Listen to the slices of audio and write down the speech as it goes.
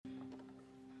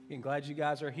I'm glad you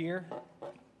guys are here.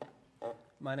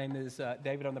 My name is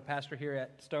David. I'm the pastor here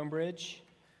at Stonebridge.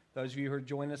 Those of you who are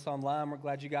joining us online, we're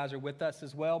glad you guys are with us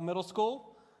as well. Middle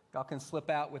school, y'all can slip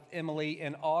out with Emily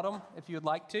and Autumn if you would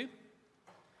like to.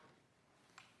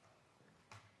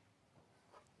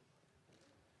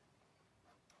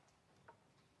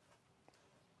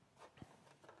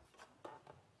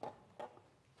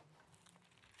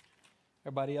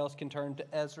 Everybody else can turn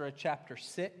to Ezra chapter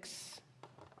 6.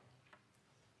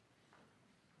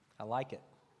 I like it.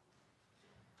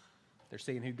 They're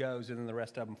seeing who goes, and then the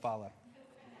rest of them follow.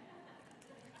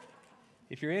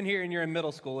 If you're in here and you're in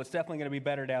middle school, it's definitely going to be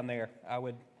better down there. I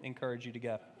would encourage you to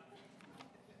go.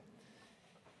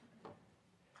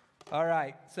 All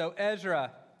right, so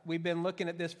Ezra, we've been looking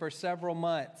at this for several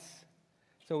months.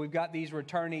 So we've got these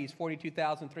returnees,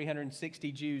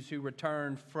 42,360 Jews who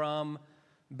returned from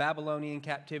Babylonian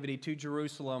captivity to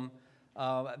Jerusalem.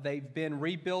 They've been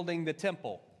rebuilding the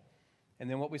temple. And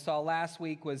then what we saw last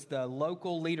week was the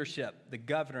local leadership, the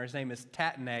governor, his name is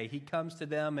Tatnai. He comes to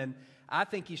them, and I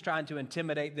think he's trying to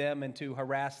intimidate them and to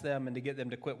harass them and to get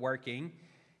them to quit working.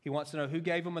 He wants to know who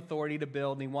gave them authority to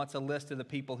build, and he wants a list of the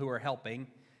people who are helping,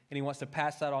 and he wants to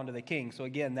pass that on to the king. So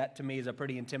again, that to me is a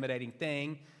pretty intimidating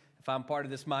thing. If I'm part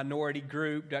of this minority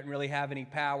group, doesn't really have any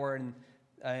power,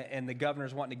 and the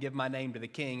governor's wanting to give my name to the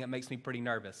king, it makes me pretty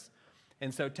nervous.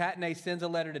 And so Tatnai sends a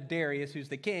letter to Darius, who's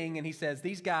the king, and he says,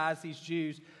 these guys, these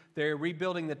Jews, they're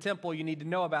rebuilding the temple. You need to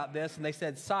know about this. And they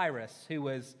said Cyrus, who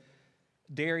was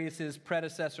Darius's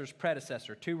predecessor's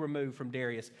predecessor, two removed from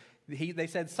Darius. They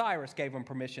said Cyrus gave them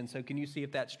permission, so can you see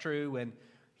if that's true? And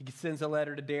he sends a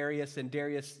letter to Darius, and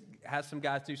Darius has some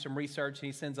guys do some research, and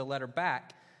he sends a letter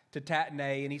back to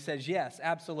Tatnai, and he says, yes,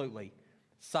 absolutely.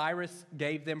 Cyrus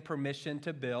gave them permission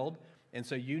to build, and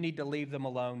so you need to leave them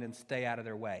alone and stay out of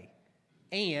their way.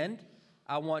 And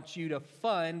I want you to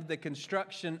fund the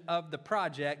construction of the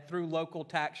project through local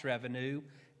tax revenue,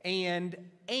 and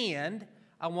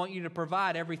I want you to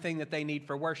provide everything that they need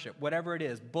for worship, whatever it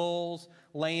is, bulls,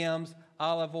 lambs,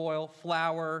 olive oil,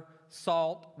 flour,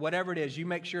 salt, whatever it is. You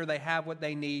make sure they have what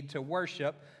they need to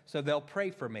worship, so they'll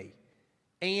pray for me.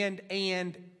 And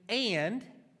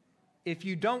if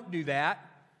you don't do that,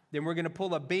 then we're going to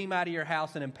pull a beam out of your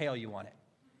house and impale you on it.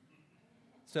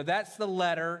 So that's the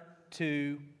letter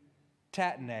to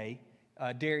Tatnai,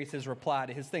 Darius' reply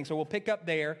to his thing. So we'll pick up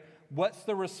there. What's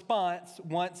the response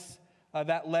once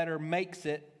that letter makes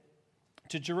it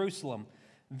to Jerusalem?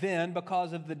 Then,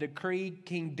 because of the decree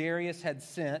King Darius had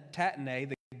sent, Tatnai,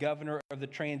 the governor of the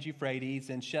Trans-Euphrates,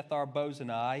 and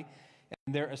Shethar-Bozenai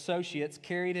and their associates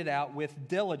carried it out with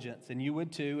diligence, and you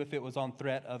would too if it was on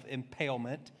threat of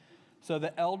impalement. So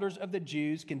the elders of the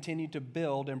Jews continued to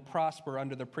build and prosper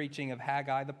under the preaching of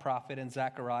Haggai the prophet and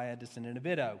Zechariah, descendant of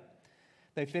Iddo.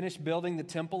 They finished building the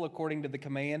temple according to the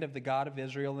command of the God of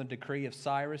Israel and the decree of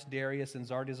Cyrus, Darius,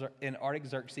 and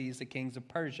Artaxerxes, the kings of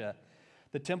Persia.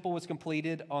 The temple was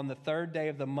completed on the third day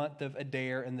of the month of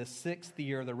Adar in the 6th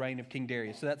year of the reign of King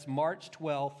Darius. So that's March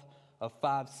 12th of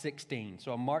 516.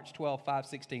 So on March 12,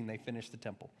 516, they finished the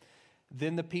temple.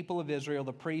 Then the people of Israel,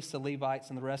 the priests, the Levites,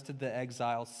 and the rest of the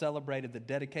exiles celebrated the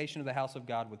dedication of the house of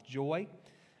God with joy.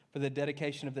 For the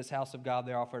dedication of this house of God,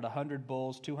 they offered 100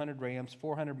 bulls, 200 rams,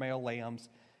 400 male lambs,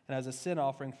 and as a sin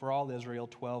offering for all Israel,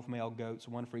 12 male goats,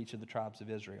 one for each of the tribes of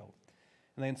Israel.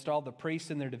 And they installed the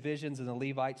priests in their divisions and the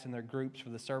Levites in their groups for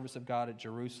the service of God at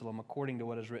Jerusalem, according to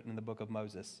what is written in the book of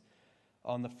Moses.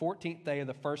 On the 14th day of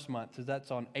the first month, so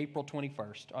that's on April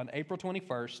 21st. On April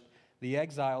 21st, the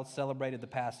exiles celebrated the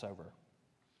Passover.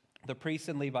 The priests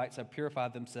and Levites have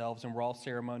purified themselves and were all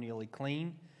ceremonially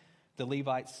clean. The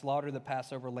Levites slaughtered the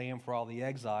Passover lamb for all the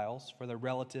exiles, for their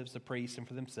relatives, the priests, and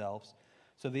for themselves.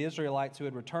 So the Israelites who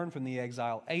had returned from the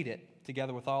exile ate it,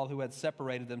 together with all who had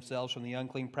separated themselves from the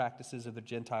unclean practices of their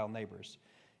Gentile neighbors,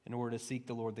 in order to seek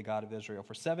the Lord, the God of Israel.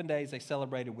 For 7 days they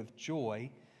celebrated with joy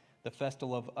the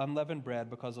festival of unleavened bread,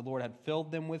 because the Lord had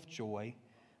filled them with joy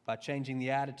by changing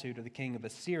the attitude of the king of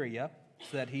Assyria,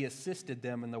 so that he assisted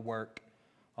them in the work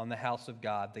on the house of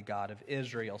God, the God of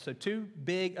Israel. So two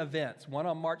big events, one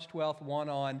on March 12th, one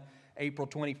on April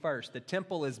 21st. The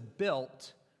temple is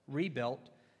built, rebuilt,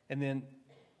 and then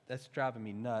that's driving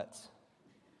me nuts.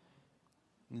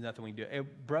 Nothing we can do.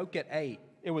 It broke at 8.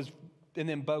 And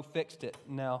then Bo fixed it.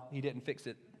 No, he didn't fix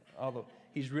it. Although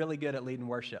he's really good at leading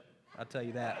worship, I'll tell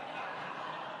you that.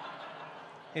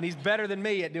 And he's better than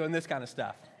me at doing this kind of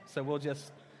stuff. So we'll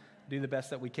just do the best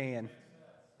that we can.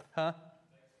 Huh?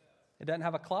 It doesn't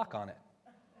have a clock on it.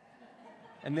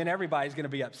 And then everybody's going to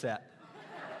be upset.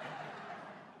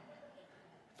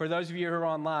 For those of you who are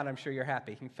online, I'm sure you're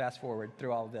happy. You can fast forward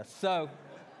through all of this. So,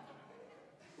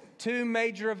 Two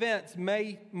major events,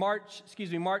 March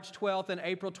 12th and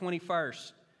April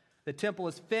 21st. The temple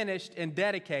is finished and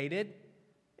dedicated,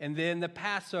 and then the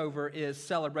Passover is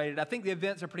celebrated. I think the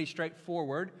events are pretty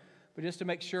straightforward, but just to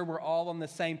make sure we're all on the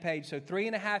same page. So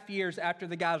 3.5 years after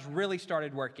the guys really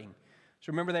started working.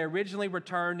 So remember, they originally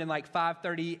returned in like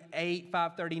 538,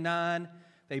 539.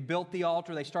 They built the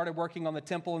altar. They started working on the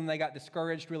temple, and they got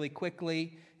discouraged really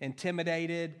quickly,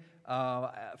 intimidated,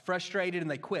 frustrated, and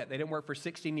they quit. They didn't work for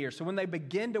 16 years. So when they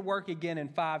begin to work again in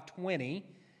 520,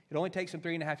 it only takes them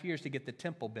 3.5 years to get the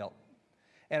temple built.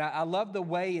 And I love the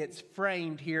way it's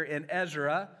framed here in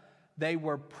Ezra. They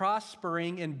were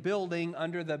prospering and building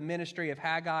under the ministry of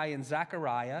Haggai and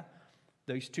Zechariah,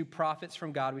 those two prophets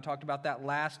from God. We talked about that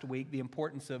last week, the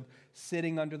importance of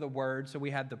sitting under the word. So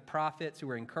we had the prophets who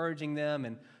were encouraging them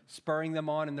and spurring them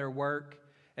on in their work.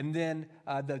 And then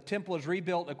the temple is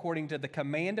rebuilt according to the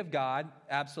command of God.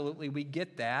 Absolutely, we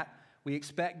get that. We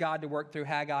expect God to work through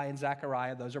Haggai and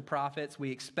Zechariah. Those are prophets.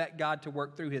 We expect God to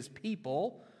work through his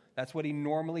people. That's what he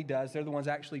normally does. They're the ones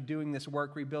actually doing this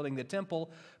work, rebuilding the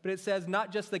temple. But it says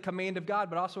not just the command of God,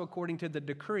 but also according to the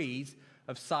decrees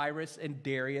of Cyrus and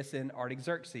Darius and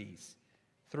Artaxerxes.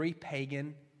 3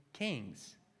 pagan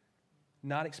kings.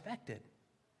 Not expected.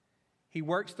 He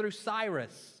works through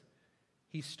Cyrus.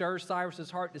 He stirs Cyrus's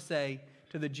heart to say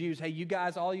to the Jews, hey, you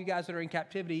guys, all you guys that are in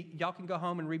captivity, y'all can go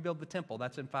home and rebuild the temple.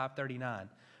 That's in 539.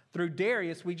 Through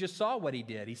Darius, we just saw what he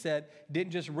did. He said,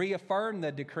 didn't just reaffirm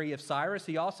the decree of Cyrus.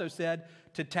 He also said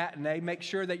to Tatnai, make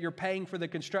sure that you're paying for the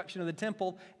construction of the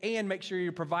temple and make sure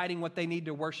you're providing what they need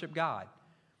to worship God.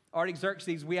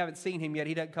 Artaxerxes, we haven't seen him yet.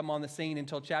 He doesn't come on the scene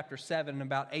until chapter 7 in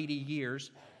about 80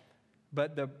 years.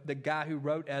 But the guy who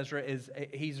wrote Ezra,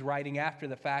 he's writing after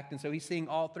the fact. And so he's seeing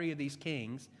all 3 of these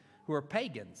kings who are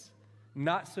pagans,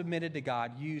 not submitted to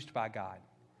God, used by God.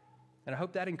 And I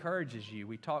hope that encourages you.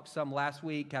 We talked some last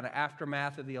week, kind of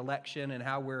aftermath of the election and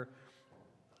how we're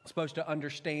supposed to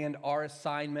understand our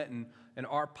assignment and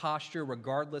our posture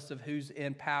regardless of who's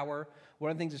in power.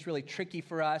 One of the things that's really tricky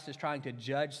for us is trying to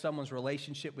judge someone's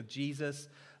relationship with Jesus,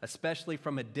 especially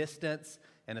from a distance,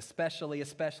 and especially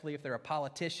if they're a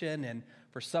politician. And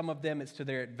for some of them, it's to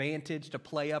their advantage to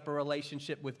play up a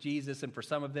relationship with Jesus, and for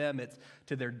some of them, it's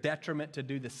to their detriment to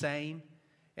do the same.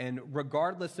 And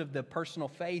regardless of the personal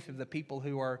faith of the people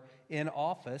who are in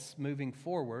office moving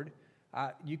forward,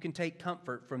 you can take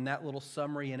comfort from that little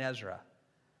summary in Ezra.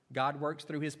 God works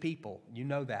through his people. You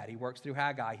know that. He works through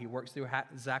Haggai. He works through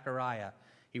Zechariah.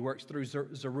 He works through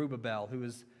Zerubbabel, who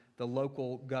is the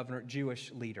local governor,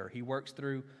 Jewish leader. He works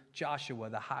through Joshua,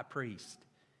 the high priest.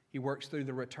 He works through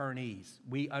the returnees.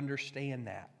 We understand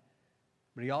that.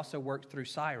 But he also works through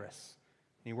Cyrus.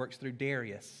 And he works through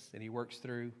Darius. And he works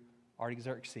through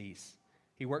Artaxerxes.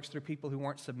 He works through people who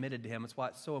weren't submitted to him. That's why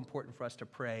it's so important for us to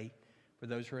pray for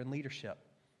those who are in leadership.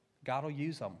 God will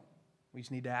use them. We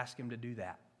just need to ask him to do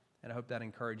that. And I hope that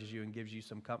encourages you and gives you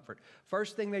some comfort.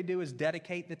 First thing they do is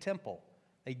dedicate the temple.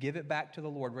 They give it back to the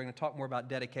Lord. We're going to talk more about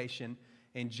dedication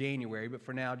in January, but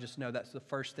for now, just know that's the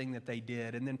first thing that they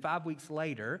did. And then 5 weeks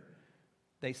later,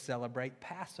 they celebrate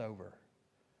Passover.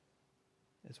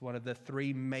 It's one of the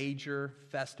 3 major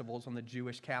festivals on the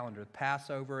Jewish calendar.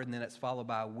 Passover, and then it's followed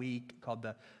by a week called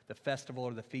the festival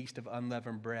or the Feast of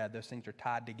Unleavened Bread. Those things are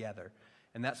tied together.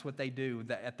 And that's what they do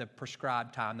at the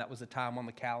prescribed time. That was the time on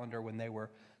the calendar when they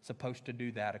were supposed to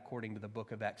do that according to the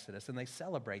book of Exodus. And they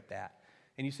celebrate that.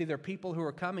 And you see there are people who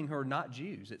are coming who are not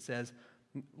Jews. It says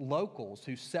locals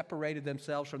who separated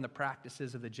themselves from the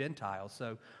practices of the Gentiles.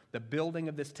 So the building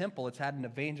of this temple, it's had an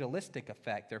evangelistic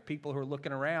effect. There are people who are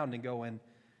looking around and going,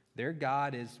 their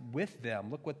God is with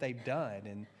them. Look what they've done.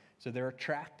 And so they're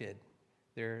attracted.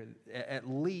 They're at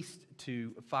least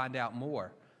to find out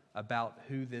more about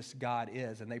who this God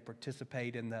is. And they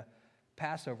participate in the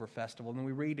Passover festival. And then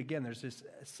we read again, there's this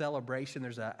celebration.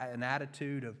 There's an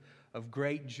attitude of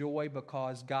great joy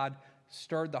because God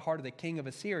stirred the heart of the king of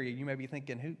Assyria. You may be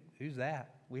thinking, who's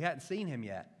that? We hadn't seen him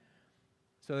yet.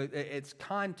 So it's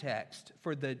context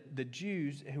for the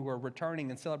Jews who are returning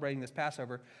and celebrating this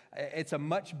Passover. It's a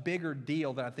much bigger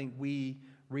deal than I think we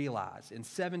realize. In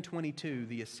 722,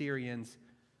 the Assyrians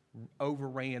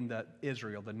overran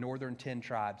Israel, the northern 10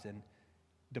 tribes, and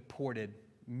deported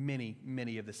many,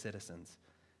 many of the citizens.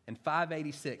 In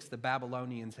 586, the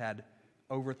Babylonians had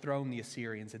overthrown the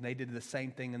Assyrians, and they did the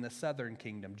same thing in the southern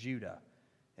kingdom, Judah,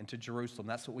 and to Jerusalem.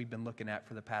 That's what we've been looking at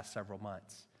for the past several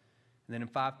months. And then in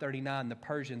 539, the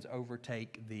Persians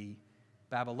overtake the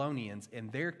Babylonians,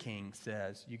 and their king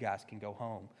says, you guys can go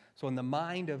home. So in the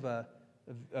mind of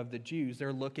the Jews,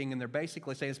 they're looking, and they're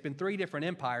basically saying, it's been 3 different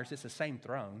empires, it's the same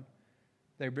throne.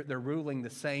 They're ruling the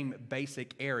same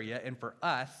basic area, and for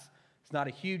us, It's not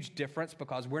a huge difference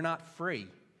because we're not free.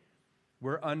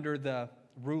 We're under the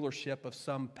rulership of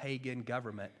some pagan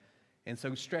government. And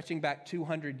so stretching back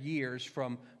 200 years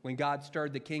from when God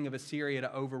stirred the king of Assyria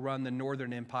to overrun the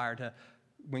northern empire to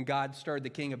when God stirred the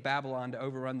king of Babylon to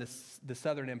overrun the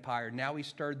southern empire, now he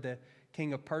stirred the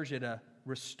king of Persia to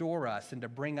restore us and to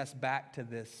bring us back to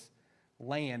this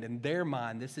land. In their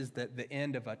mind, this is the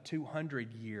end of a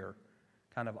 200-year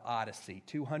kind of odyssey,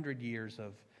 200 years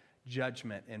of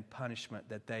judgment and punishment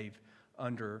that they've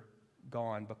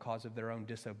undergone because of their own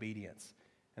disobedience.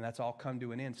 And that's all come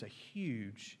to an end. It's a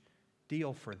huge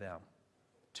deal for them.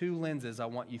 Two lenses I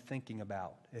want you thinking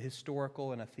about, a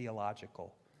historical and a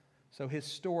theological. So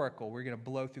historical, we're going to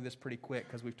blow through this pretty quick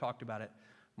because we've talked about it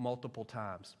multiple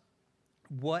times.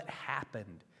 What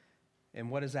happened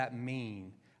and what does that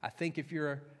mean? I think if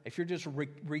you're just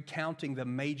recounting the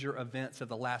major events of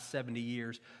the last 70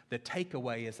 years, the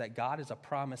takeaway is that God is a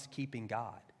promise-keeping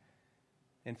God.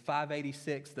 In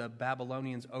 586, the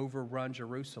Babylonians overrun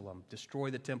Jerusalem,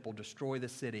 destroy the temple, destroy the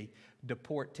city,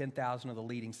 deport 10,000 of the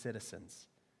leading citizens.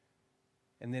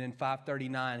 And then in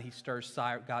 539,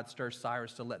 God stirs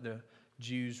Cyrus to let the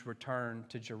Jews return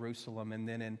to Jerusalem. And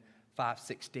then in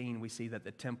 516, we see that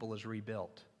the temple is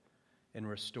rebuilt and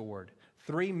restored.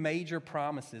 Three major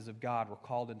promises of God were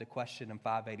called into question in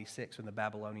 586 when the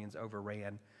Babylonians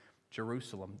overran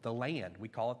Jerusalem. The land, we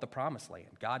call it the promised land.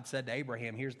 God said to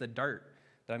Abraham, here's the dirt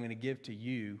that I'm going to give to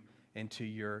you and to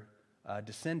your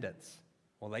descendants.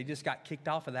 Well, they just got kicked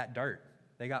off of that dirt.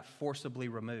 They got forcibly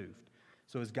removed.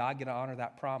 So is God going to honor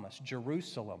that promise?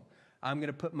 Jerusalem, I'm going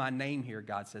to put my name here,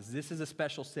 God says. This is a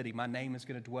special city. My name is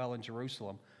going to dwell in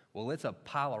Jerusalem. Well, it's a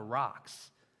pile of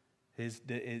rocks.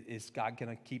 Is God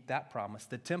going to keep that promise?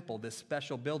 The temple, this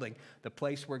special building, the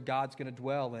place where God's going to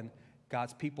dwell and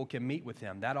God's people can meet with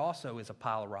him, that also is a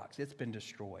pile of rocks. It's been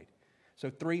destroyed. So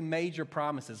three major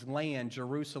promises, land,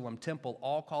 Jerusalem, temple,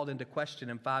 all called into question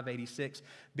in 586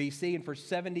 BC. And for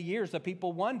 70 years, the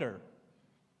people wonder,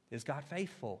 is God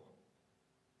faithful?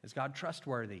 Is God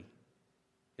trustworthy?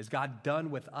 Is God done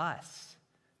with us?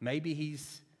 Maybe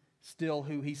he's still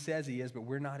who he says he is, but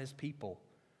we're not his people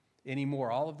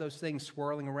anymore. All of those things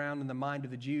swirling around in the mind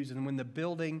of the Jews. And when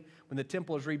the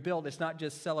temple is rebuilt, it's not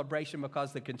just celebration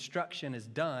because the construction is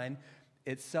done.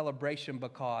 It's celebration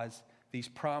because these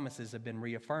promises have been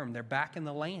reaffirmed. They're back in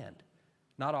the land.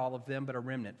 Not all of them, but a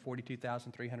remnant,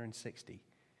 42,360.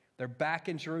 They're back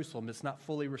in Jerusalem. It's not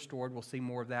fully restored. We'll see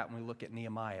more of that when we look at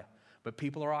Nehemiah. But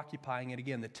people are occupying it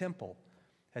again. The temple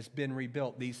has been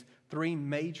rebuilt. These three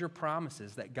major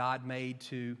promises that God made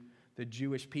to the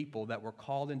Jewish people that were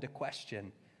called into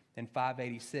question in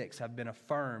 586 have been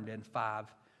affirmed in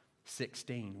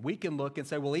 516. We can look and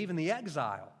say, well, even the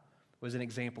exile was an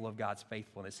example of God's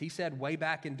faithfulness. He said way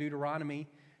back in Deuteronomy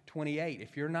 28,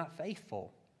 if you're not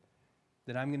faithful,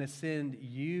 then I'm going to send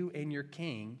you and your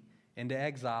king into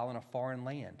exile in a foreign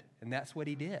land. And that's what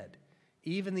he did.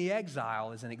 Even the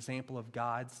exile is an example of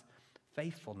God's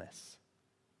faithfulness.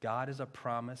 God is a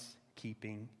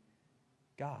promise-keeping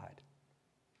God.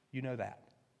 You know that.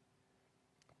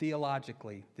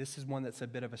 Theologically, this is one that's a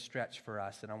bit of a stretch for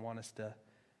us, and I want us to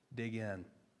dig in.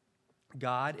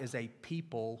 God is a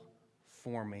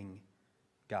people-forming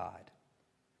God.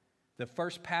 The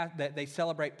first that they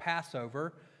celebrate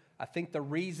Passover, I think the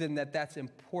reason that that's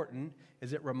important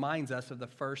is it reminds us of the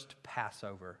first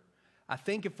Passover. I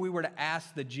think if we were to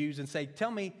ask the Jews and say,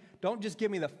 tell me, don't just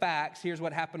give me the facts, here's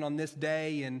what happened on this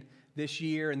day and this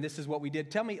year and this is what we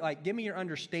did. Tell me, give me your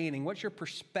understanding. What's your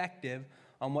perspective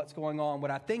on what's going on?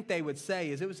 What I think they would say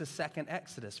is it was a second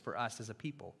Exodus for us as a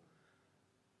people.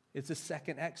 It's a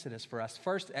second Exodus for us.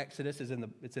 First Exodus is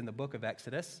in the book of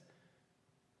Exodus.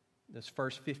 Those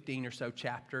first 15 or so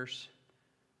chapters.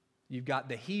 You've got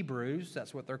the Hebrews,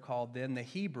 that's what they're called then, the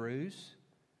Hebrews,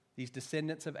 these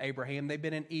descendants of Abraham. They've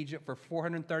been in Egypt for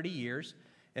 430 years,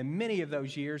 and many of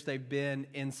those years they've been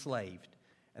enslaved,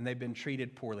 and they've been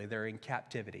treated poorly. They're in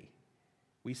captivity.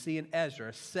 We see in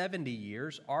Ezra, 70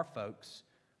 years, our folks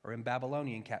are in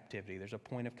Babylonian captivity. There's a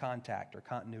point of contact or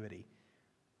continuity.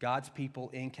 God's people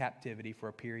in captivity for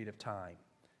a period of time.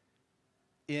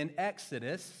 In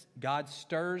Exodus, God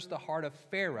stirs the heart of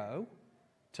Pharaoh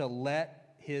to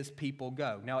let his people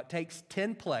go. Now, it takes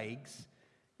 10 plagues,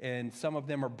 and some of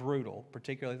them are brutal,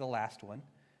 particularly the last one.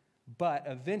 But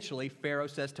eventually, Pharaoh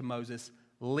says to Moses,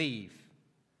 leave.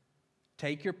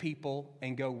 Take your people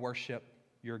and go worship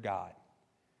your God.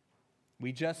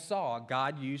 We just saw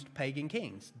God used pagan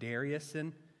kings, Darius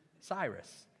and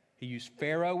Cyrus. He used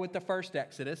Pharaoh with the first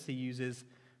Exodus. He uses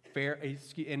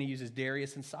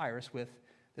Darius and Cyrus with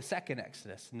the second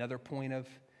Exodus. Another point of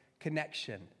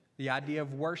connection, the idea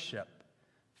of worship.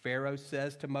 Pharaoh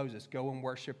says to Moses, go and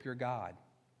worship your God.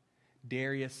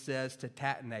 Darius says to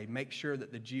Tattenai, make sure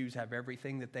that the Jews have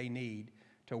everything that they need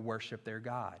to worship their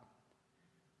God.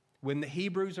 When the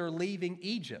Hebrews are leaving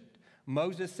Egypt,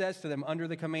 Moses says to them under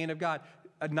the command of God,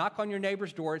 knock on your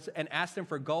neighbor's doors and ask them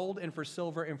for gold and for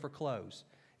silver and for clothes.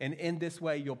 And in this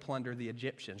way, you'll plunder the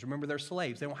Egyptians. Remember, they're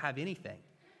slaves. They don't have anything.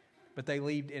 But they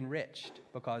leave enriched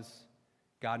because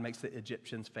God makes the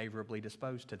Egyptians favorably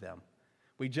disposed to them.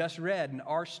 We just read in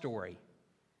our story,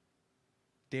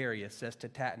 Darius says to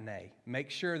Tattenai, make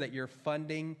sure that you're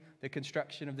funding the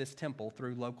construction of this temple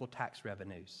through local tax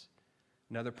revenues.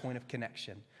 Another point of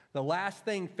connection. The last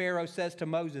thing Pharaoh says to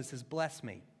Moses is, bless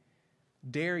me.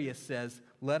 Darius says,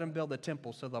 let them build a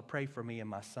temple so they'll pray for me and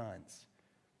my sons.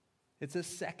 It's a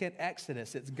second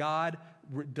Exodus. It's God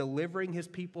delivering his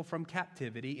people from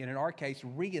captivity, and in our case,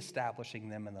 reestablishing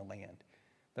them in the land.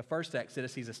 The first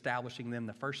Exodus, he's establishing them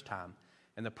the first time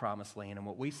in the promised land, and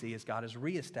what we see is God is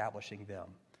reestablishing them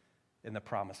in the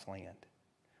promised land.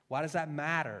 Why does that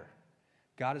matter?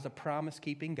 God is a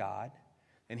promise-keeping God,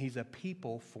 and he's a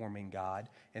people-forming God,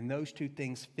 and those two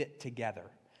things fit together.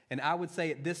 And I would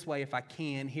say it this way, if I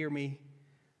can, hear me.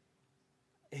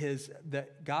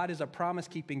 That God is a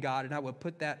promise-keeping God, and I would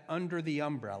put that under the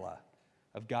umbrella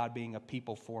of God being a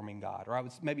people-forming God. Or I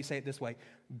would maybe say it this way.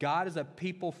 God is a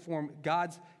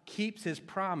God keeps his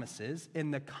promises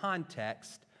in the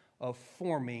context of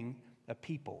forming a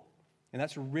people. And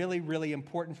that's really, really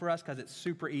important for us because it's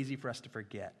super easy for us to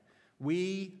forget.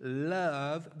 We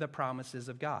love the promises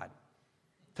of God.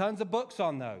 Tons of books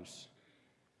on those.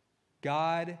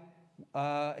 God,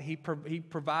 he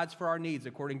provides for our needs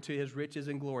according to his riches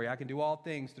and glory. I can do all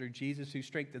things through Jesus who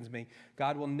strengthens me.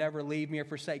 God will never leave me or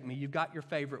forsake me. You've got your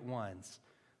favorite ones.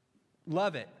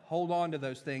 Love it. Hold on to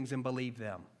those things and believe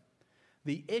them.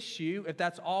 The issue, if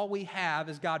that's all we have,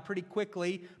 is God pretty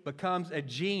quickly becomes a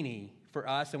genie for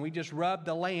us, and we just rub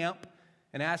the lamp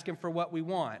and ask him for what we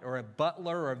want, or a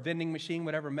butler or a vending machine,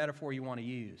 whatever metaphor you want to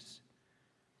use.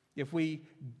 If we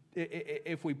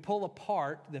pull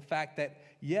apart the fact that,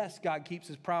 yes, God keeps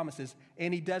his promises,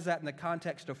 and he does that in the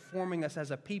context of forming us as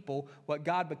a people, what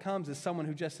God becomes is someone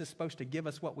who just is supposed to give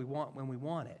us what we want when we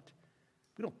want it.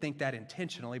 We don't think that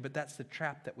intentionally, but that's the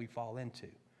trap that we fall into.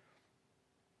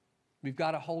 We've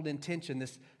got to hold in tension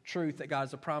this truth that God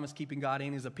is a promise-keeping God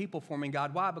and he's a people-forming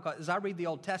God. Why? Because as I read the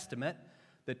Old Testament,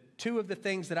 the two of the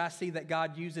things that I see that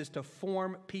God uses to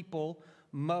form people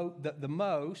the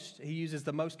most, he uses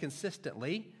the most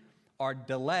consistently, are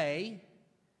delay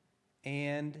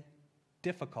and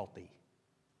difficulty.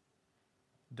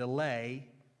 Delay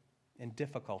and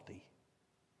difficulty.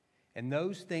 And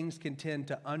those things can tend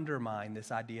to undermine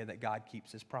this idea that God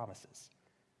keeps his promises.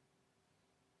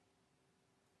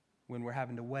 When we're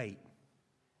having to wait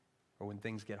or when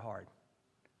things get hard.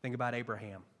 Think about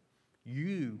Abraham.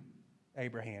 You,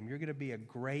 Abraham, you're going to be a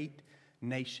great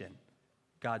nation,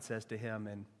 God says to him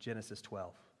in Genesis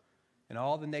 12. And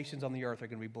all the nations on the earth are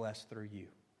going to be blessed through you.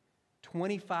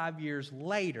 25 years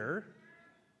later,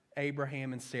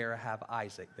 Abraham and Sarah have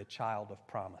Isaac, the child of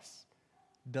promise.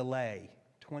 Delay,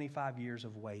 25 years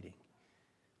of waiting.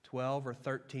 12 or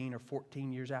 13 or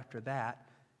 14 years after that,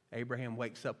 Abraham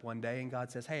wakes up one day and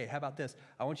God says, hey, how about this?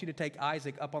 I want you to take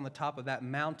Isaac up on the top of that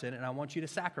mountain and I want you to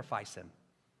sacrifice him.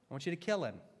 I want you to kill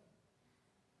him.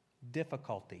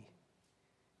 Difficulty.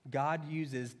 God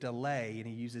uses delay and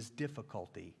he uses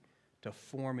difficulty to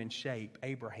form and shape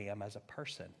Abraham as a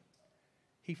person.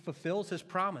 He fulfills his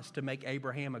promise to make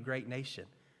Abraham a great nation,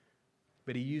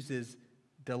 but he uses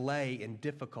delay and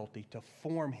difficulty to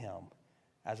form him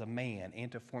as a man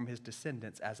and to form his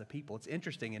descendants as a people. It's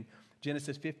interesting. In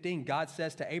Genesis 15, God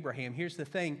says to Abraham, here's the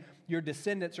thing, your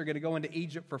descendants are going to go into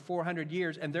Egypt for 400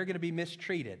 years and they're going to be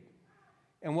mistreated.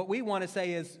 And what we want to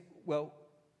say is, well,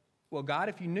 God,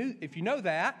 if you know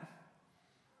that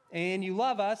and you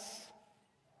love us,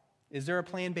 is there a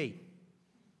plan B?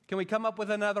 Can we come up with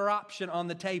another option on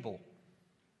the table?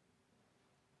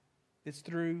 It's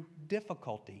through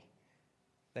difficulty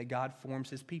that God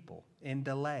forms his people in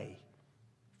delay.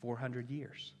 400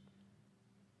 years.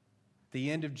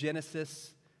 The end of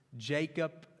Genesis,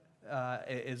 Jacob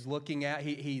is looking at,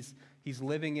 he's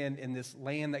living in this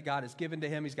land that God has given to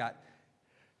him. He's got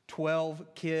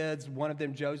 12 kids. One of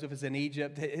them, Joseph, is in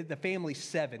Egypt. The family's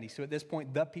 70. So at this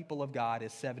point, the people of God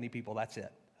is 70 people. That's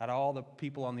it. Out of all the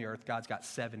people on the earth, God's got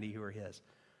 70 who are his.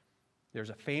 There's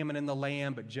a famine in the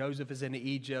land, but Joseph is in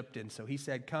Egypt. And so he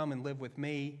said, come and live with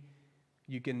me.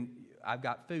 I've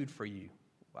got food for you.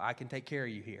 I can take care of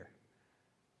you here.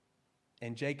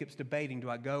 And Jacob's debating, do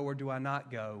I go or do I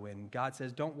not go? And God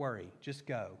says, don't worry, just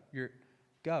go.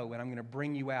 Go, and I'm going to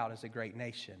bring you out as a great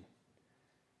nation.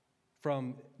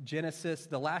 From Genesis,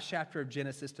 the last chapter of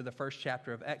Genesis to the first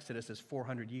chapter of Exodus is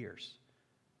 400 years.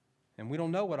 And we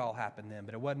don't know what all happened then,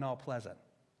 but it wasn't all pleasant.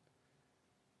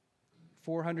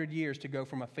 400 years to go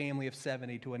from a family of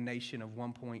 70 to a nation of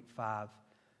 1.5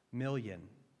 million.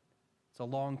 It's a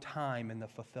long time in the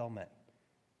fulfillment.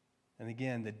 And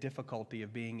again, the difficulty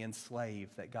of being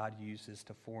enslaved that God uses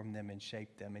to form them and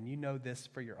shape them. And you know this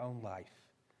for your own life.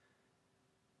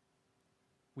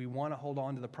 We want to hold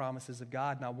on to the promises of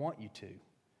God, and I want you to.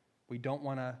 We don't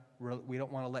want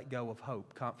to let go of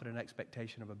hope, confident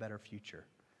expectation of a better future.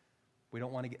 We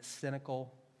don't want to get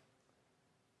cynical.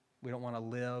 We don't want to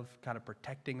live kind of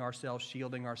protecting ourselves,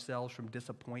 shielding ourselves from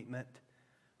disappointment.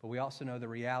 But we also know the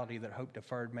reality that hope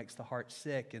deferred makes the heart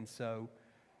sick. And so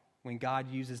when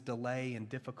God uses delay and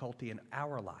difficulty in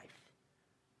our life,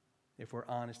 if we're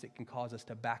honest, it can cause us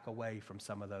to back away from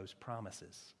some of those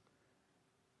promises.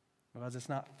 Because it's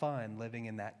not fun living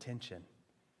in that tension.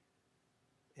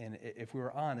 And if we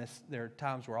were honest, there are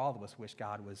times where all of us wish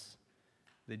God was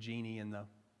the genie in the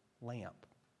lamp,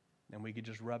 and we could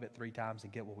just rub it 3 times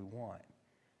and get what we want.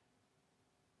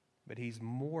 But he's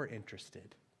more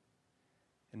interested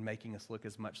in making us look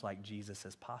as much like Jesus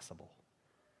as possible.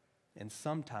 And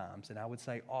sometimes, and I would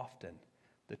say often,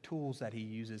 the tools that he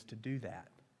uses to do that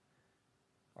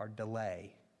are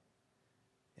delay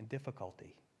and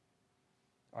difficulty.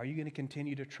 Are you going to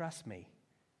continue to trust me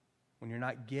when you're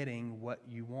not getting what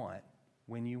you want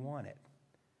when you want it?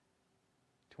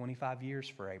 25 years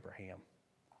for Abraham.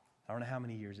 I don't know how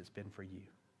many years it's been for you.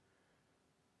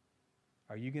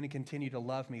 Are you going to continue to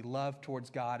love me? Love towards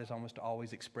God is almost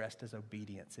always expressed as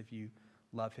obedience. If you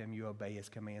love him, you obey his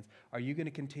commands. Are you going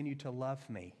to continue to love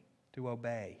me, to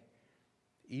obey,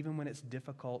 even when it's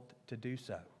difficult to do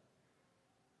so?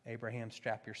 Abraham,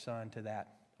 strap your son to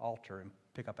that altar and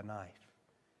pick up a knife.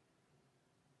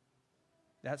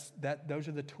 Those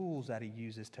are the tools that he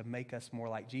uses to make us more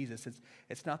like Jesus.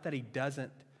 It's not that he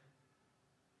doesn't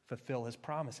fulfill his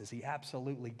promises. He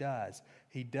absolutely does.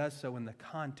 He does so in the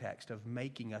context of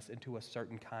making us into a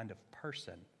certain kind of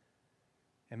person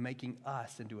and making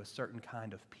us into a certain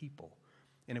kind of people.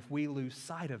 And if we lose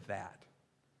sight of that,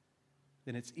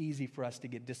 then it's easy for us to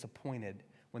get disappointed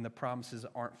when the promises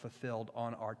aren't fulfilled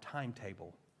on our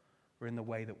timetable or in the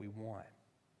way that we want.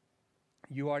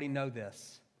 You already know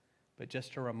this. But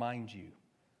just to remind you,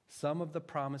 some of the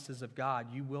promises of God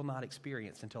you will not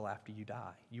experience until after you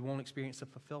die. You won't experience the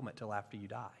fulfillment till after you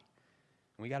die.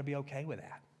 And we got to be okay with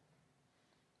that.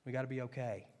 We got to be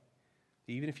okay.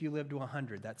 Even if you live to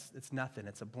 100, it's nothing.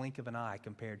 It's a blink of an eye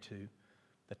compared to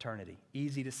eternity.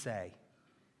 Easy to say,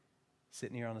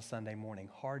 sitting here on a Sunday morning.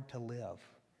 Hard to live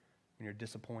when you're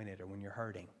disappointed or when you're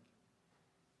hurting.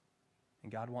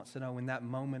 And God wants to know in that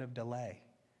moment of delay,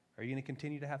 are you going to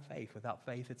continue to have faith? Without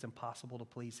faith, it's impossible to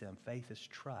please him. Faith is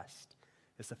trust.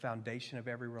 It's the foundation of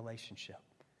every relationship.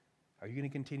 Are you going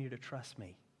to continue to trust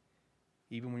me,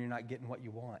 even when you're not getting what you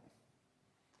want?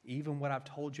 Even what I've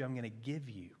told you I'm going to give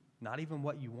you, not even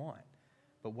what you want,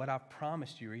 but what I've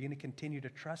promised you. Are you going to continue to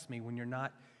trust me when you're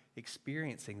not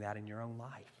experiencing that in your own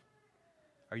life?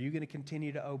 Are you going to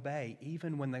continue to obey,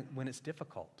 even when it's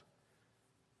difficult?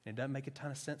 And it doesn't make a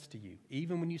ton of sense to you.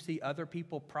 Even when you see other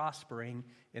people prospering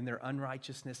in their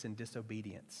unrighteousness and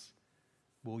disobedience,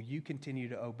 will you continue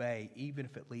to obey even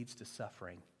if it leads to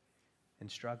suffering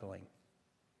and struggling?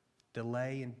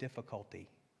 Delay and difficulty.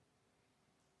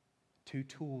 2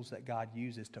 tools that God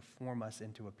uses to form us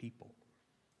into a people.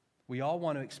 We all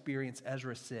want to experience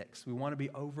Ezra 6. We want to be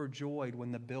overjoyed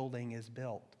when the building is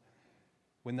built,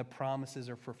 when the promises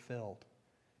are fulfilled.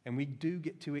 And we do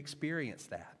get to experience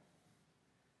that.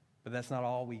 But that's not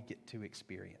all we get to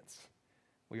experience.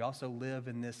 We also live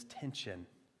in this tension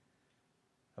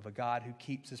of a God who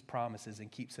keeps his promises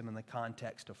and keeps them in the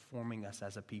context of forming us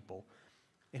as a people.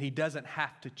 And he doesn't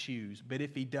have to choose, but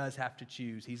if he does have to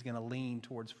choose, he's going to lean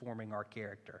towards forming our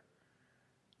character,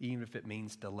 even if it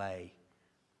means delay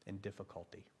and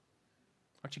difficulty.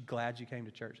 Aren't you glad you came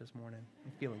to church this morning?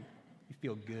 You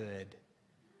feel good.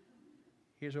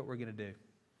 Here's what we're going to do.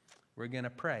 We're going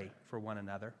to pray for one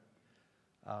another.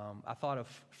 I thought of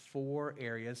 4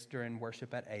 areas during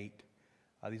worship at 8.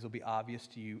 These will be obvious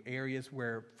to you. Areas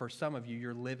where, for some of you,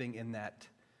 you're living in that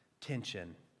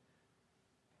tension,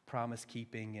 promise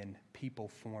keeping and people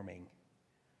forming.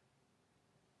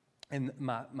 And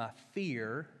my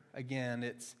fear, again,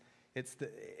 it's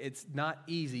not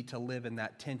easy to live in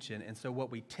that tension. And so what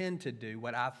we tend to do,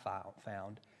 what I've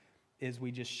found, is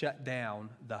we just shut down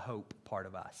the hope part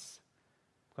of us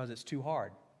because it's too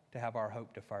hard to have our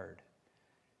hope deferred.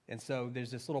 And so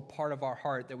there's this little part of our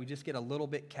heart that we just get a little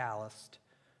bit calloused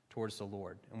towards the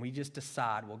Lord. And we just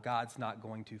decide, well, God's not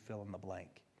going to fill in the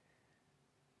blank.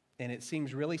 And it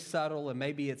seems really subtle, and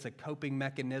maybe it's a coping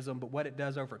mechanism, but what it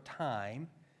does over time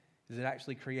is it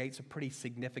actually creates a pretty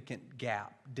significant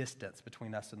gap, distance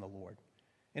between us and the Lord.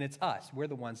 And it's us. We're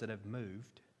the ones that have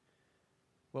moved.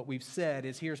 What we've said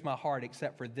is, here's my heart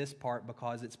except for this part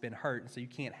because it's been hurt, and so you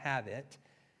can't have it.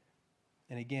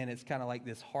 And again, it's kind of like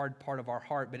this hard part of our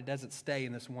heart, but it doesn't stay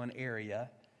in this one area.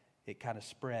 It kind of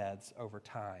spreads over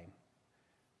time.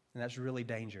 And that's really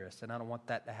dangerous, and I don't want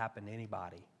that to happen to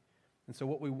anybody. And so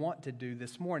what we want to do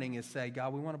this morning is say,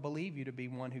 God, we want to believe you to be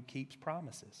one who keeps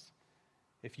promises.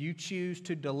 If you choose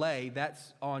to delay,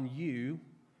 that's on you,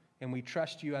 and we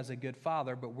trust you as a good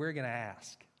father, but we're going to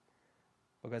ask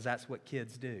because that's what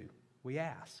kids do. We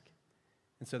ask.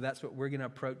 And so that's what we're going to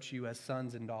approach you as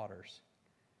sons and daughters.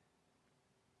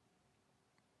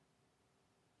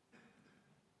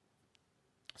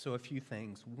 So a few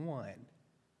things. One,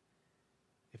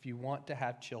 if you want to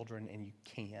have children and you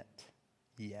can't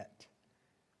yet,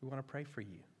 we want to pray for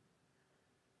you.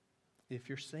 If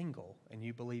you're single and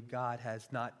you believe God has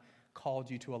not called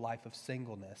you to a life of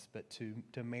singleness, but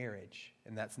to marriage,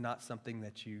 and that's not something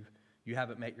that you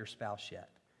haven't met your spouse yet,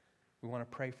 we want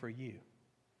to pray for you.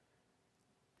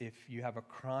 If you have a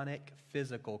chronic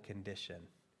physical condition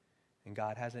and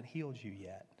God hasn't healed you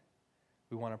yet,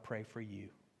 we want to pray for you.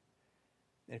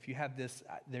 And if you have this,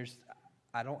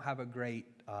 I don't have a great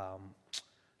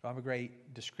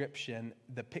description.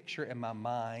 The picture in my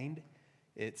mind,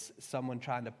 it's someone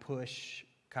trying to push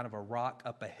kind of a rock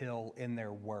up a hill in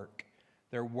their work.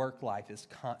 Their work life is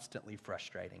constantly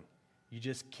frustrating. You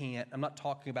just can't, I'm not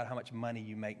talking about how much money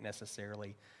you make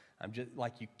necessarily. I'm just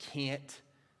like you can't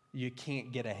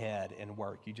get ahead in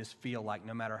work. You just feel like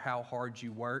no matter how hard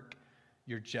you work,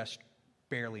 you're just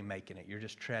barely making it. You're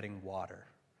just treading water.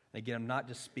 And again, I'm not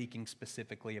just speaking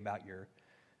specifically about your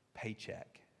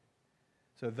paycheck.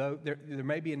 So though there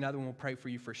may be another one we'll pray for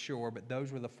you for sure, but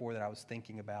those were the four that I was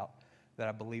thinking about that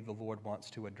I believe the Lord wants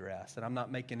to address. And I'm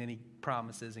not making any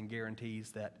promises and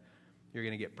guarantees that you're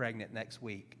going to get pregnant next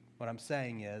week. What I'm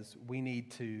saying is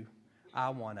I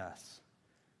want us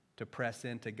to press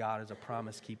into God as a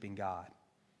promise-keeping God.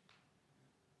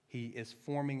 He is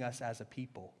forming us as a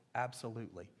people,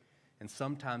 absolutely. And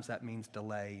sometimes that means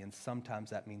delay, and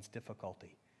sometimes that means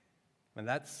difficulty. And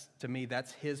to me,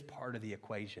 that's his part of the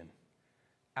equation.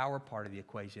 Our part of the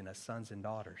equation as sons and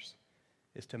daughters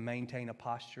is to maintain a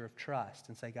posture of trust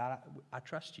and say, God, I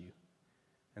trust you.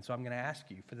 And so I'm going to ask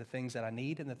you for the things that I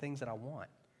need and the things that I want.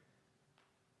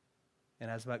 And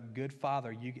as a good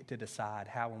father, you get to decide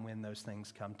how and when those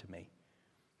things come to me.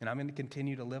 And I'm going to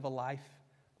continue to live a life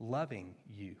loving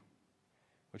you,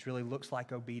 which really looks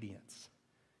like obedience.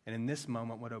 And in this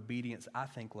moment, what obedience I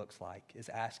think looks like is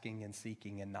asking and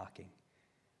seeking and knocking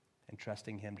and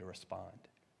trusting him to respond.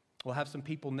 We'll have some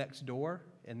people next door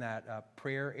in that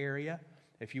prayer area.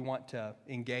 If you want to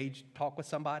engage, talk with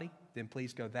somebody, then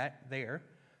please go there.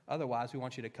 Otherwise, we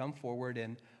want you to come forward,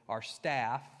 and our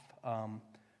staff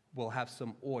will have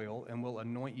some oil, and we'll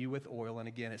anoint you with oil. And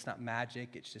again, it's not magic.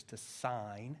 It's just a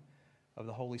sign of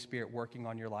the Holy Spirit working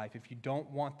on your life. If you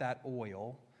don't want that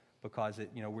oil, because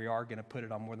we are going to put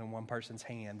it on more than one person's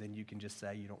hand, then you can just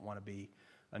say you don't want to be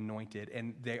anointed.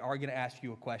 And they are going to ask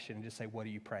you a question and just say, what are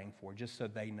you praying for? Just so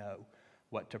they know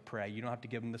what to pray. You don't have to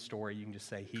give them the story. You can just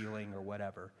say healing or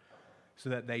whatever so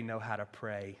that they know how to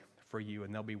pray for you,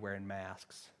 and they'll be wearing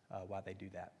masks while they do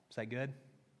that. Is that good?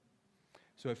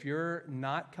 So if you're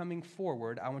not coming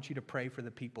forward, I want you to pray for the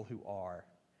people who are.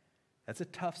 That's a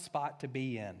tough spot to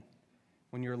be in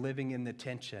when you're living in the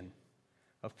tension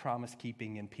of promise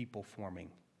keeping and people forming.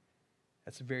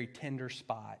 That's a very tender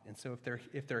spot. And so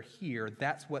if they're here,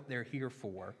 that's what they're here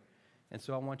for. And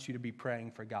so I want you to be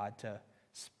praying for God to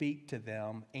speak to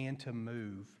them and to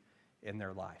move in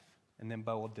their life. And then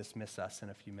Bo will dismiss us in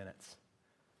a few minutes.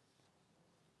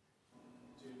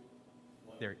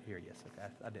 They're here, yes. Okay.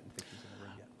 I didn't think he was in the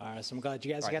room yet. All right, so I'm glad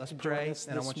you guys got to join us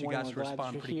and I want you guys to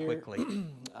respond pretty quickly.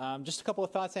 Just a couple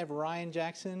of thoughts. I have Ryan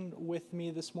Jackson with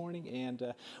me this morning,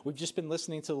 and we've just been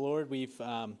listening to the Lord. We've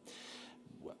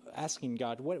asking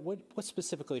God, what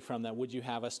specifically from that would you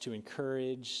have us to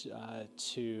encourage,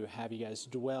 to have you guys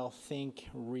dwell, think,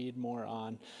 read more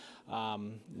on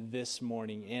this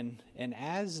morning? And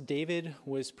as David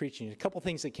was preaching, a couple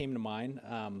things that came to mind.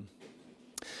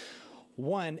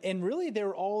 One, and really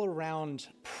they're all around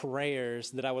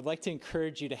prayers that I would like to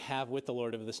encourage you to have with the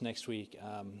Lord over this next week.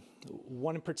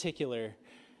 One in particular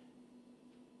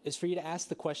is for you to ask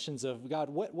the questions of, God,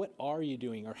 what are you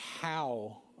doing, or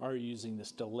how are you using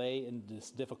this delay and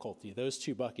this difficulty? Those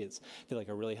two buckets I feel like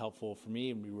are really helpful for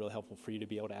me and be really helpful for you to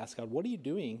be able to ask God, what are you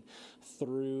doing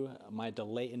through my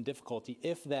delay and difficulty?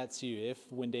 If that's you, if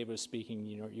when David was speaking,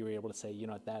 you were able to say,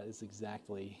 that is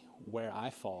exactly where I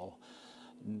fall.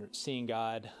 Seeing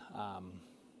God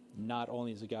not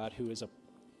only as a God who is a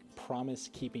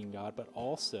promise-keeping God, but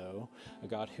also a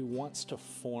God who wants to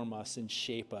form us and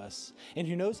shape us, and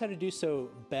who knows how to do so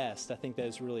best. I think that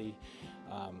is really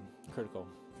critical.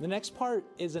 The next part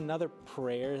is another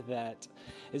prayer that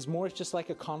is more just like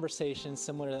a conversation,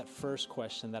 similar to that first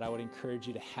question that I would encourage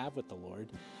you to have with the Lord.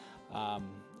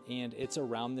 And it's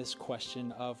around this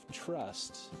question of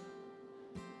trust.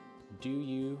 Do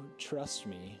you trust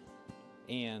me?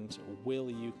 And will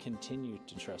you continue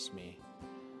to trust me?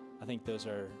 I think those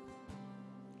are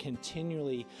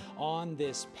continually on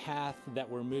this path that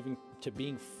we're moving to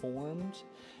being formed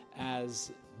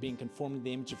as being conformed to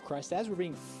the image of Christ. As we're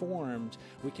being formed,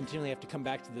 we continually have to come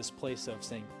back to this place of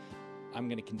saying, I'm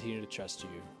going to continue to trust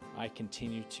you. I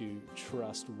continue to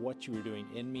trust what you are doing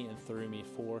in me and through me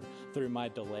through my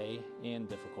delay and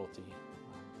difficulty.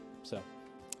 So,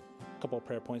 a couple of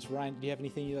prayer points. Ryan, do you have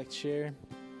anything you'd like to share?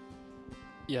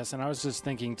 Yes, and I was just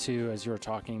thinking too, as you were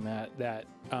talking, that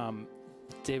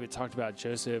David talked about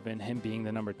Joseph and him being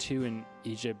the number 2 in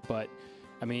Egypt, but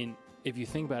I mean, if you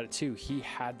think about it too, he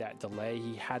had that delay,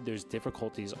 he had those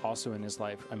difficulties also in his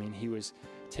life. I mean, he was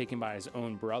taken by his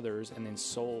own brothers and then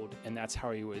sold, and that's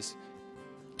how he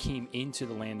came into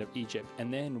the land of Egypt.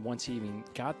 And then once he even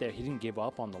got there, he didn't give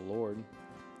up on the Lord.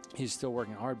 He's still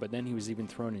working hard, but then he was even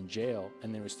thrown in jail,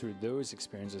 and it was through those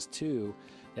experiences too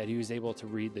that he was able to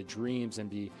read the dreams and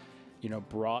be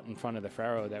brought in front of the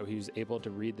Pharaoh, that he was able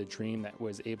to read the dream, that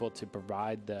was able to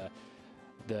provide the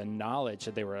knowledge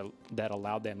that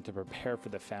allowed them to prepare for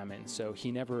the famine. So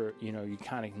he never, you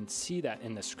kind of can see that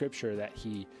in the scripture that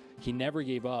he never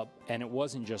gave up, and it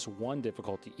wasn't just one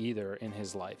difficulty either in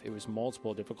his life. It was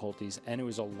multiple difficulties, and it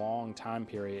was a long time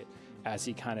period as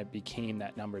he kind of became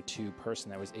that number 2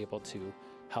 person that was able to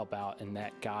help out, and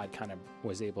that God kind of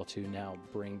was able to now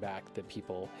bring back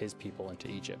his people into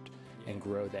Egypt and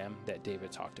grow them, that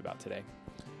David talked about today.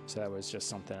 So that was just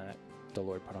something that the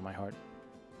Lord put on my heart.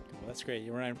 Well, that's great.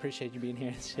 Ryan, I appreciate you being here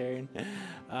and sharing.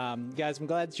 Guys, I'm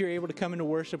glad that you're able to come into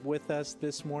worship with us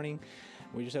this morning.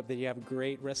 We just hope that you have a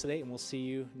great rest of the day, and we'll see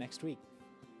you next week.